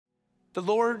The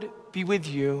Lord be with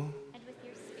you. And with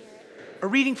your spirit. A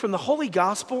reading from the Holy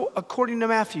Gospel according to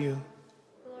Matthew.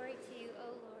 Glory to you, O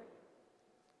Lord.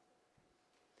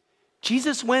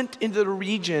 Jesus went into the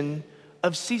region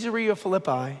of Caesarea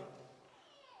Philippi,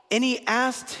 and he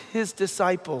asked his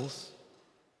disciples,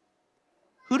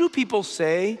 "Who do people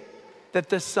say that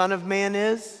the Son of Man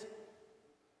is?"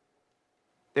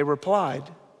 They replied,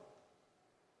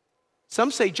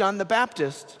 "Some say John the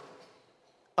Baptist,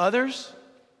 others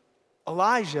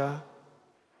Elijah,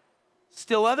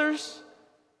 still others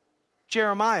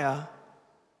Jeremiah,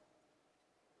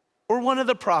 or one of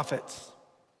the prophets."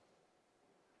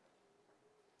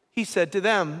 He said to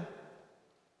them,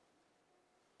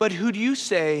 "But who do you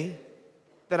say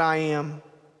that I am?"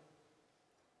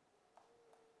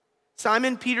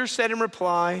 Simon Peter said in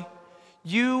reply,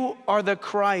 "You are the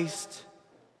Christ,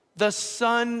 the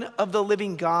Son of the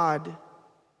living God."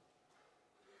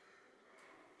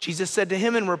 Jesus said to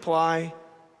him in reply,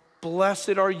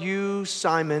 "Blessed are you,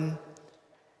 Simon,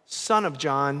 son of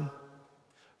John,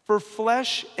 for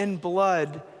flesh and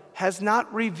blood has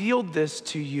not revealed this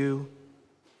to you,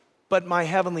 but my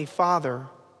heavenly Father.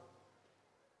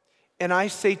 And I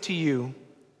say to you,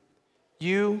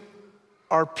 you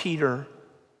are Peter,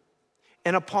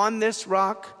 and upon this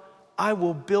rock I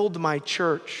will build my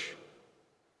church,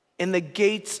 and the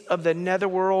gates of the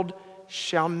netherworld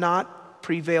shall not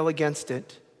prevail against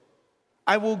it.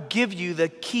 I will give you the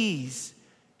keys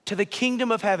to the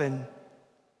kingdom of heaven.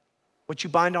 What you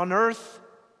bind on earth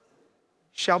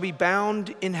shall be bound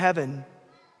in heaven,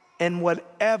 and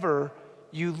whatever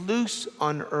you loose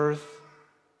on earth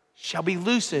shall be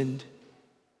loosened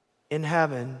in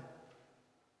heaven."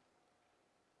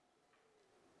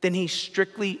 Then he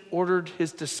strictly ordered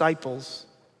his disciples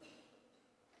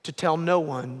to tell no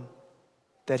one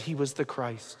that he was the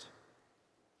Christ.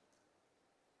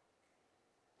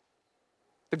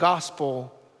 The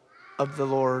gospel of the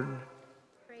Lord.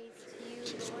 Praise to you, Lord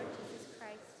Jesus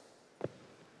Christ.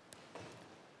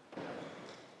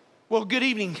 Well, good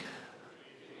evening.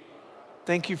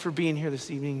 Thank you for being here this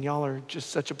evening. Y'all are just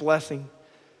such a blessing.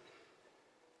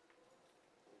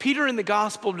 Peter in the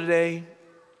gospel today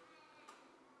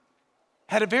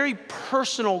had a very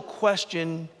personal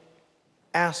question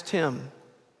asked him.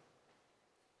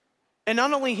 And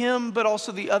not only him, but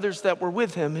also the others that were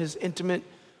with him, his intimate,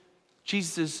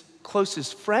 Jesus'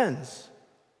 closest friends.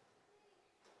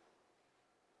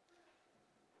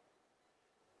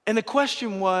 And the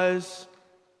question was,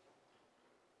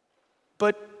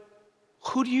 "But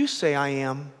who do you say I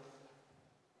am?"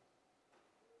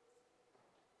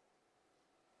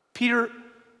 Peter,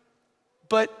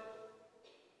 "But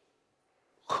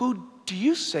who do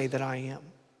you say that I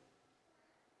am?"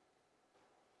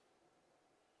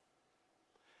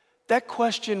 That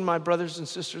question, my brothers and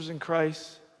sisters in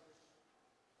Christ,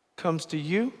 comes to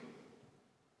you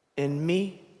and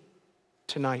me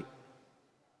tonight.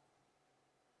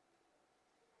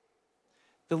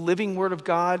 The living Word of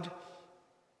God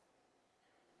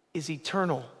is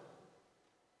eternal.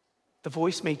 The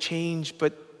voice may change,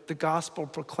 but the gospel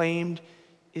proclaimed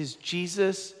is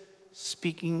Jesus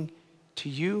speaking to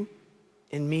you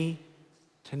and me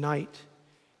tonight.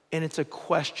 And it's a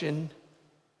question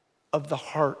of the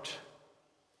heart.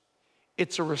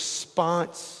 It's a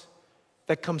response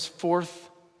that comes forth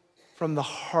from the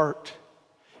heart.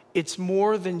 It's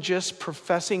more than just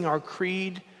professing our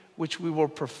creed, which we will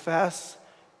profess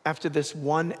after this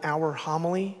 1-hour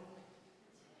homily.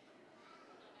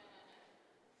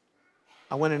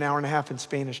 I went an hour and a half in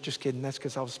Spanish, just kidding, that's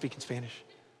because I was speaking Spanish.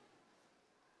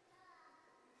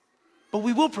 But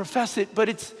we will profess it, but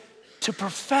it's to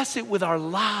profess it with our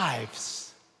lives.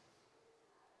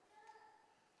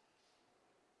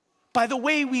 By the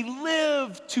way we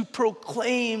live to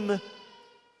proclaim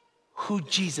who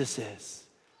Jesus is,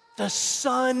 the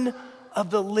Son of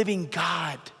the living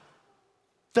God,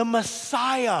 the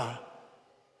Messiah,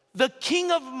 the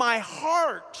King of my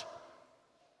heart,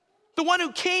 the one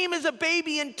who came as a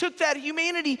baby and took that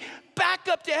humanity back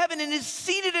up to heaven and is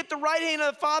seated at the right hand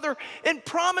of the Father and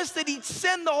promised that he'd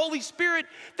send the Holy Spirit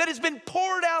that has been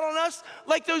poured out on us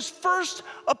like those first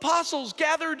apostles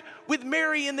gathered with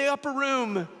Mary in the upper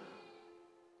room.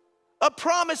 A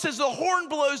promise as the horn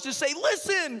blows to say,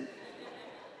 listen.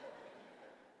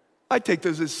 I take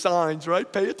those as signs,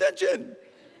 right? Pay attention.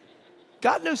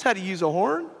 God knows how to use a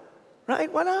horn,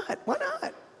 right? Why not? Why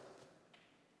not?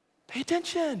 Pay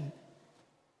attention.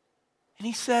 And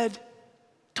he said,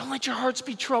 don't let your hearts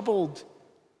be troubled.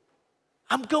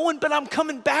 I'm going, but I'm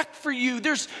coming back for you.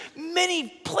 There's many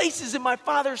places in my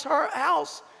Father's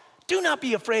house. Do not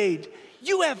be afraid.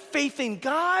 You have faith in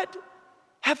God.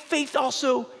 Have faith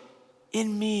also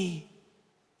in me.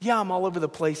 Yeah, I'm all over the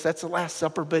place. That's the Last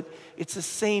Supper, but it's the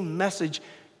same message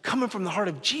coming from the heart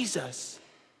of Jesus.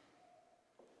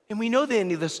 And we know the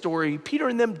end of the story. Peter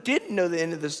and them didn't know the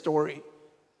end of the story,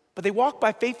 but they walked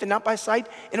by faith and not by sight,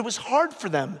 and it was hard for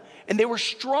them, and they were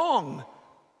strong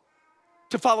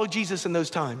to follow Jesus in those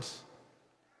times.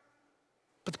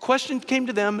 But the question came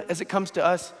to them as it comes to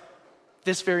us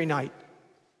this very night,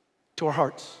 to our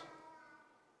hearts.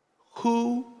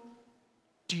 Who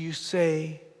do you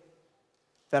say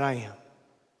that I am?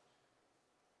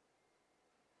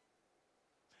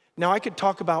 Now, I could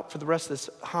talk about, for the rest of this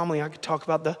homily, I could talk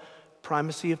about the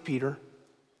primacy of Peter,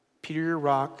 Peter your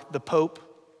rock, the Pope,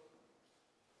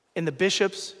 and the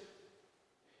bishops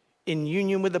in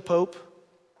union with the Pope,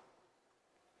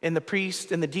 and the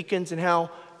priests and the deacons, and how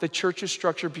the church is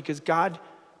structured because God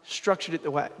structured it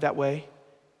that way.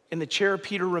 And the chair of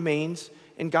Peter remains,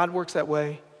 and God works that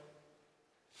way.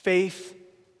 Faith,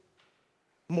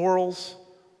 morals,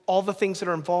 all the things that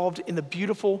are involved in the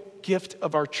beautiful gift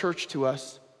of our church to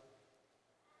us.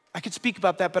 I could speak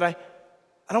about that, but I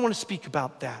don't want to speak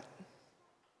about that.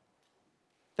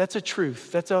 That's a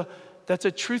truth. That's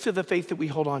a truth of the faith that we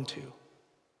hold on to.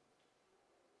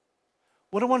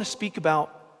 What I want to speak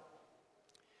about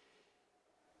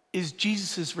is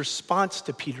Jesus' response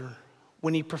to Peter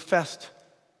when he professed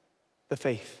the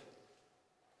faith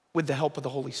with the help of the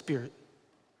Holy Spirit.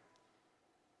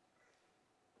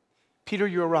 Peter,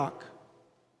 you're a rock,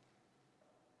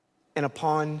 and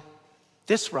upon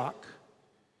this rock,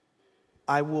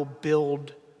 I will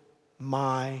build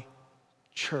my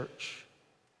church.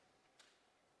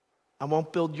 I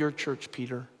won't build your church,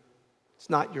 Peter. It's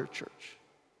not your church.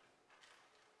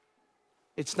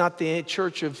 It's not the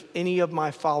church of any of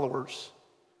my followers.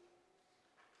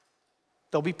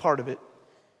 They'll be part of it,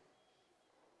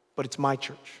 but it's my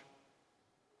church.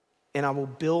 And I will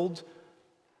build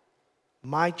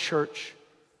my church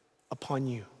upon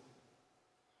you.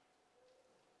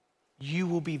 You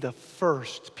will be the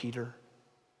first, Peter,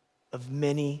 of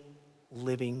many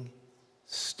living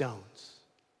stones.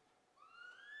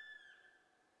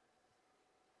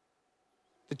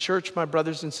 The church, my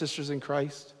brothers and sisters in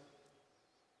Christ,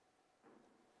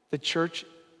 the church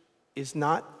is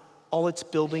not all its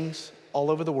buildings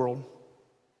all over the world,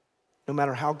 no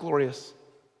matter how glorious.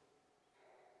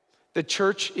 The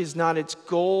church is not its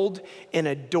gold and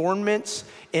adornments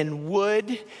and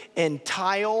wood and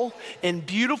tile and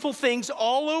beautiful things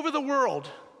all over the world.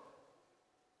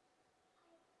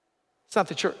 It's not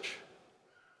the church.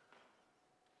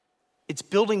 It's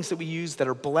buildings that we use that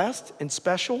are blessed and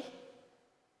special,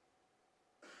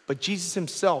 but Jesus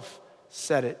himself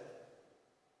said it.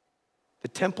 The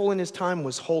temple in his time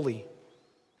was holy.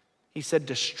 He said,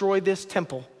 destroy this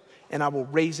temple and I will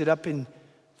raise it up in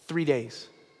 3 days.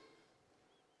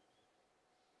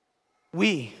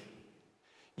 We,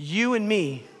 you and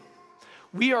me,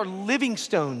 we are living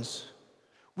stones.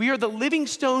 We are the living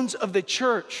stones of the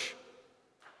church.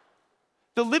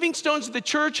 The living stones of the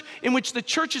church in which the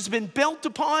church has been built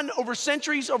upon over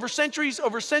centuries, over centuries,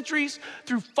 over centuries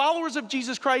through followers of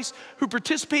Jesus Christ who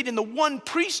participate in the one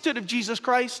priesthood of Jesus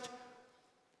Christ.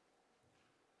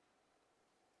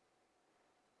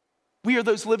 We are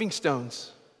those living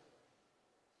stones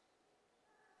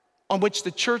on which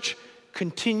the church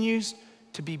continues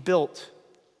to be built.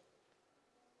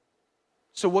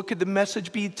 So what could the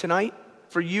message be tonight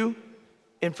for you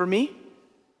and for me?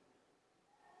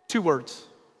 2 words.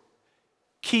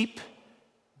 Keep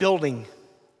building.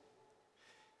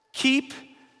 Keep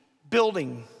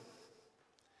building.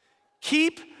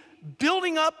 Keep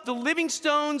building up the living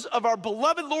stones of our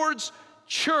beloved Lord's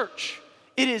church.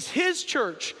 It is his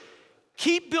church.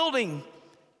 Keep building.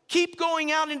 Keep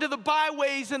going out into the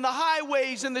byways and the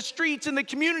highways and the streets and the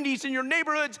communities and your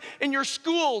neighborhoods and your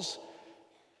schools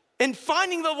and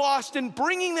finding the lost and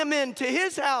bringing them into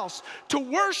his house to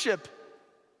worship,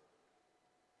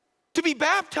 to be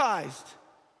baptized,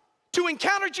 to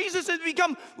encounter Jesus and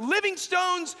become living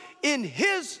stones in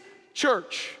his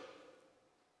church.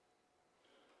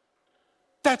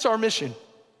 That's our mission.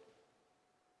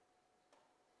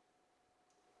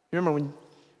 Remember when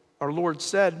our Lord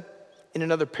said in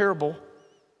another parable,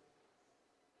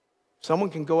 someone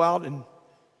can go out and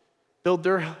build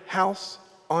their house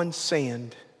on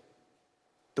sand.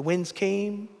 The winds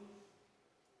came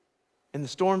and the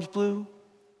storms blew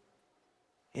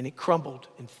and it crumbled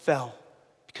and fell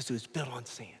because it was built on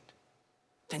sand.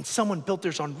 Then someone built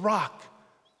theirs on rock.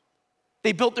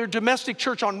 They built their domestic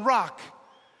church on rock.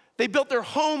 They built their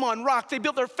home on rock. They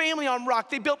built their family on rock.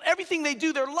 They built everything they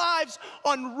do, their lives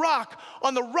on rock.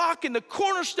 On the rock and the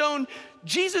cornerstone,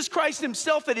 Jesus Christ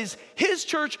himself, that is his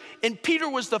church, and Peter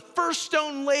was the first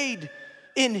stone laid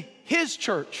in his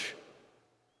church,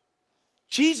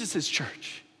 Jesus'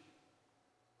 church.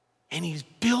 And he's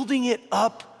building it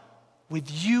up with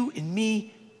you and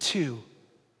me too.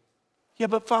 Yeah,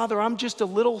 but Father, I'm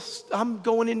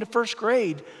going into first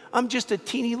grade. I'm just a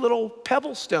teeny little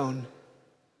pebble stone.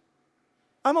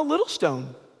 I'm a little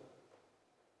stone.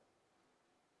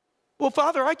 Well,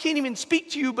 Father, I can't even speak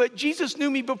to you, but Jesus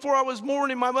knew me before I was born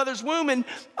in my mother's womb, and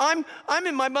I'm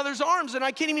in my mother's arms, and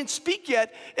I can't even speak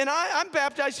yet. And I'm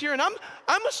baptized here, and I'm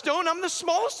a stone. I'm the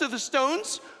smallest of the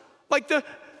stones. Like the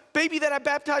baby that I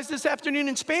baptized this afternoon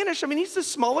in Spanish. I mean, he's the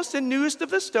smallest and newest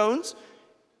of the stones.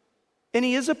 And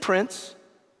he is a prince,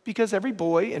 because every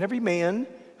boy and every man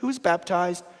who is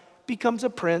baptized becomes a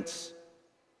prince,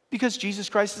 because Jesus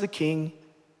Christ is a king,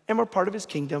 and we're part of his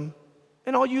kingdom.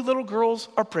 And all you little girls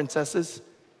are princesses,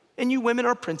 and you women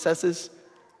are princesses,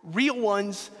 real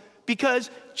ones, because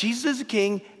Jesus is a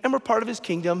king, and we're part of his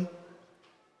kingdom.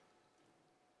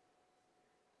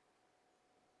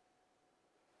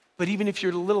 But even if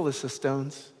you're the littlest of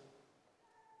stones,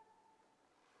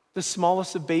 the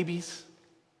smallest of babies,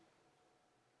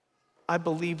 I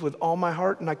believe with all my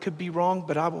heart, and I could be wrong,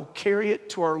 but I will carry it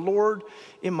to our Lord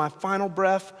in my final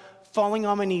breath, falling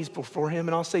on my knees before him,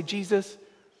 and I'll say, Jesus,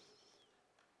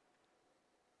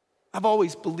 I've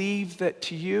always believed that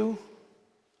to you,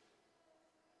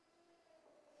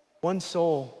 one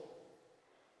soul,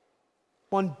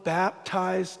 one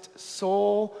baptized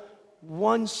soul,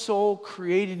 one soul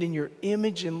created in your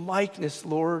image and likeness,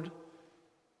 Lord,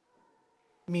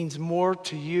 means more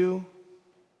to you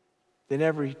than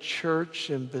every church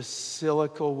and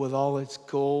basilica with all its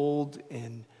gold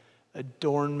and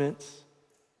adornments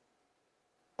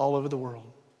all over the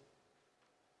world.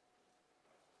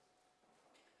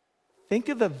 Think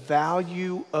of the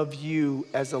value of you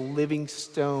as a living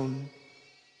stone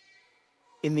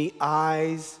in the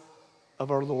eyes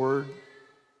of our Lord.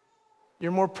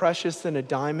 You're more precious than a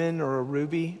diamond or a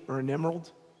ruby or an emerald,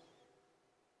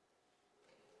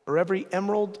 or every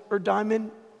emerald or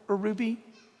diamond or ruby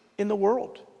in the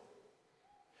world.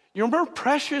 You're more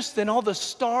precious than all the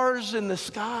stars in the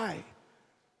sky.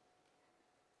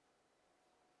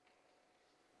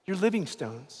 You're living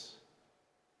stones.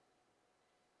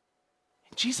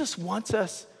 And Jesus wants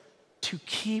us to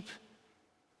keep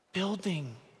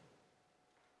building.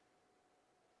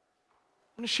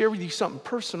 I want to share with you something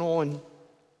personal, and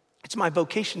it's my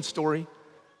vocation story.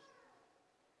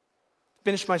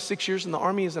 Finished my 6 years in the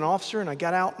Army as an officer, and I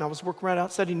got out and I was working right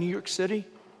outside of New York City.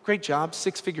 Great job,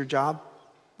 6-figure job,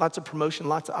 lots of promotion,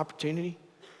 lots of opportunity.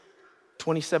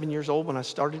 27 years old when I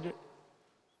started it.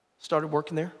 Started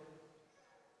working there.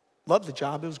 Loved the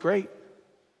job, it was great.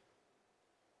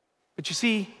 But you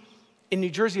see, in New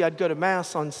Jersey, I'd go to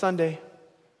Mass on Sunday,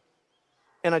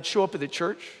 and I'd show up at the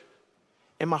church,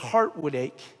 and my heart would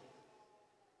ache.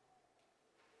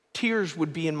 Tears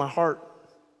would be in my heart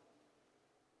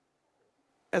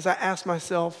as I asked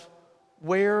myself,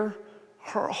 where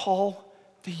are all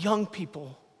the young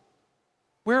people?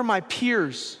 Where are my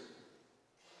peers?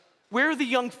 Where are the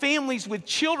young families with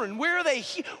children? Where are they?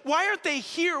 Why aren't they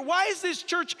here? Why is this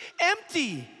church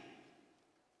empty?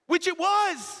 Which it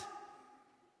was.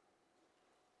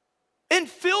 And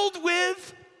filled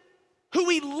with who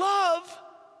we love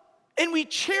and we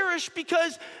cherish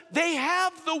because they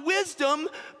have the wisdom,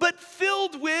 but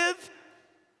filled with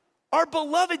our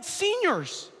beloved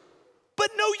seniors, but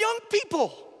no young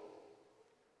people.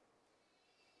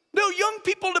 No young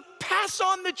people to pass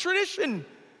on the tradition.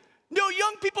 No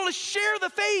young people to share the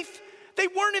faith. They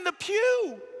weren't in the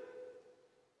pew.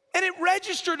 And it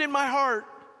registered in my heart.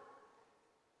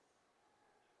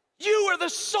 You are the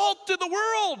salt of the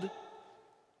world.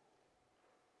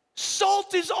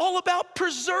 Salt is all about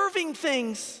preserving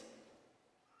things.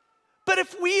 But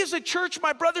if we as a church,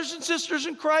 my brothers and sisters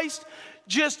in Christ,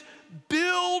 just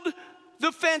build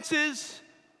the fences,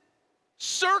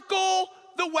 circle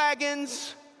the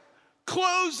wagons,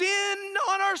 close in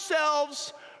on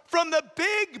ourselves from the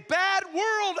big bad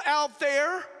world out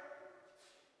there,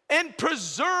 and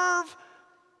preserve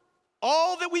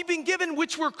all that we've been given,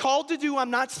 which we're called to do.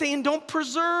 I'm not saying don't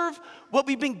preserve what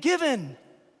we've been given.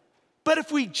 But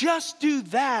if we just do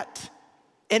that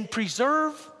and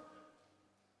preserve,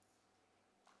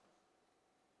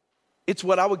 it's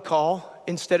what I would call,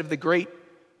 instead of the Great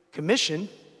Commission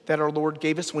that our Lord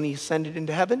gave us when he ascended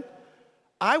into heaven,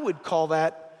 I would call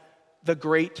that the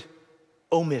Great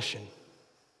Omission.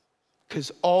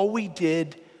 Because all we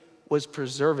did was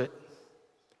preserve it.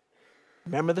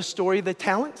 Remember the story of the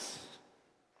talents?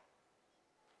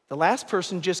 The last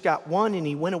person just got one and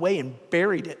he went away and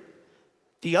buried it.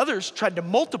 The others tried to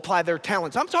multiply their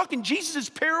talents. I'm talking Jesus'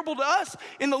 parable to us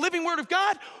in the living word of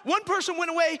God. One person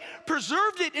went away,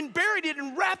 preserved it and buried it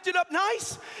and wrapped it up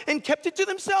nice and kept it to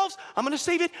themselves. I'm gonna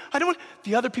save it, I don't want.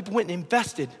 The other people went and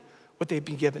invested what they'd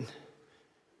been given,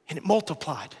 and it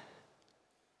multiplied.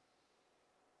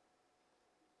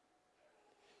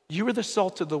 You are the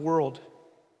salt of the world.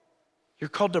 You're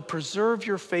called to preserve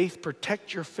your faith, and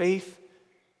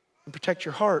protect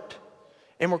your heart.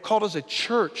 And we're called as a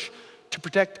church to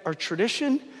protect our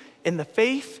tradition and the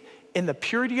faith and the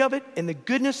purity of it and the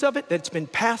goodness of it that's been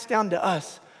passed down to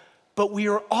us. But we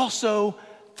are also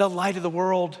the light of the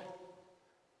world.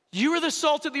 You are the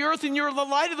salt of the earth and you're the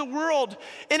light of the world.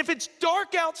 And if it's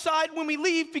dark outside when we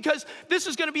leave, because this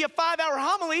is gonna be a 5-hour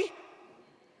homily,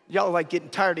 y'all are like getting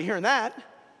tired of hearing that.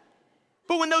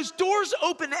 But when those doors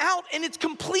open out and it's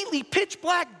completely pitch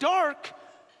black dark,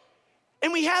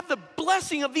 and we have the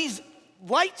blessing of these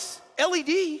lights,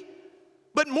 LED,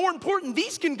 but more important,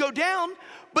 these can go down,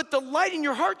 but the light in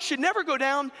your heart should never go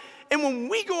down. And when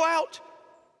we go out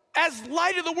as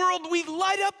light of the world, we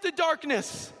light up the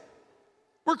darkness.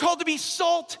 We're called to be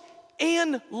salt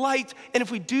and light. And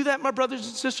if we do that, my brothers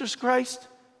and sisters in Christ,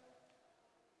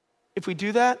 if we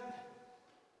do that,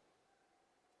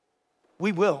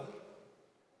 we will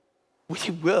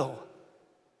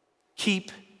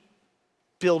keep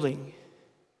building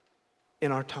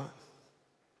in our time.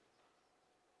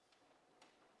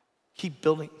 Keep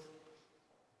building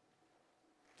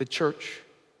the church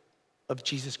of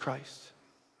Jesus Christ.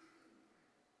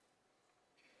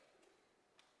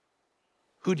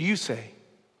 Who do you say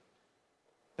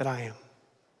that I am?